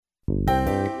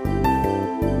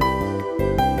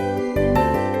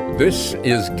This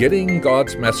is Getting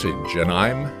God's Message, and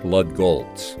I'm Lud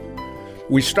Goltz.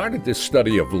 We started this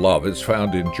study of love, as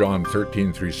found in John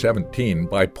 13-17,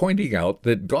 by pointing out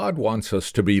that God wants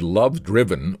us to be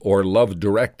love-driven or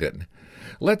love-directed.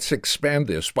 Let's expand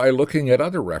this by looking at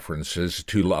other references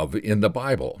to love in the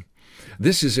Bible.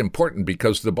 This is important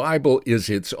because the Bible is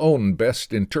its own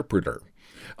best interpreter.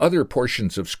 Other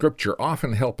portions of Scripture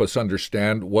often help us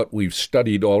understand what we've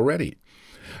studied already.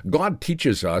 God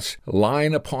teaches us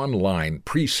line upon line,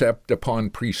 precept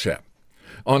upon precept.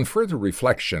 On further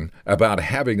reflection about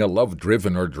having a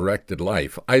love-driven or directed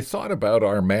life, I thought about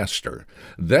our master.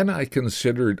 Then I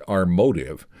considered our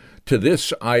motive. To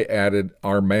this I added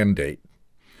our mandate.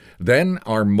 Then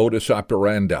our modus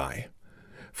operandi.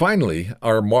 Finally,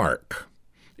 our mark.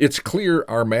 It's clear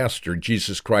our Master,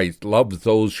 Jesus Christ, loves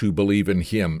those who believe in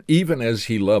Him, even as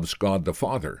He loves God the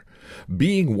Father.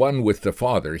 Being one with the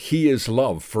Father, He is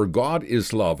love, for God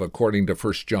is love, according to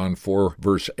 1 John 4,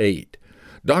 verse 8.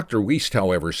 Dr. Wiest,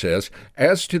 however, says,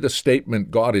 as to the statement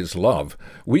God is love,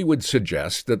 we would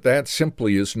suggest that that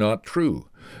simply is not true.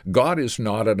 God is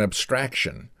not an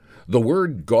abstraction. The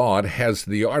word God has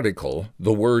the article,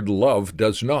 the word love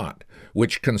does not,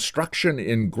 which construction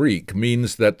in Greek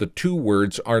means that the two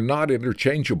words are not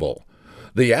interchangeable.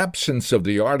 The absence of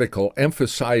the article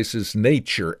emphasizes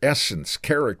nature, essence,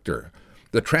 character.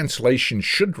 The translation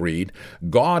should read,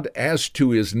 God as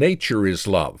to His nature is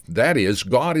love. That is,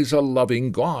 God is a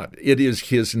loving God. It is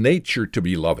His nature to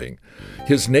be loving.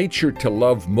 His nature to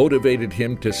love motivated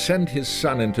Him to send His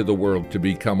Son into the world to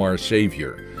become our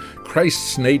Savior.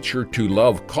 Christ's nature to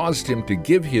love caused Him to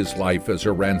give His life as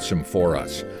a ransom for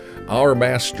us. Our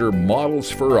Master models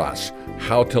for us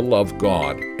how to love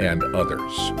God and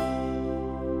others.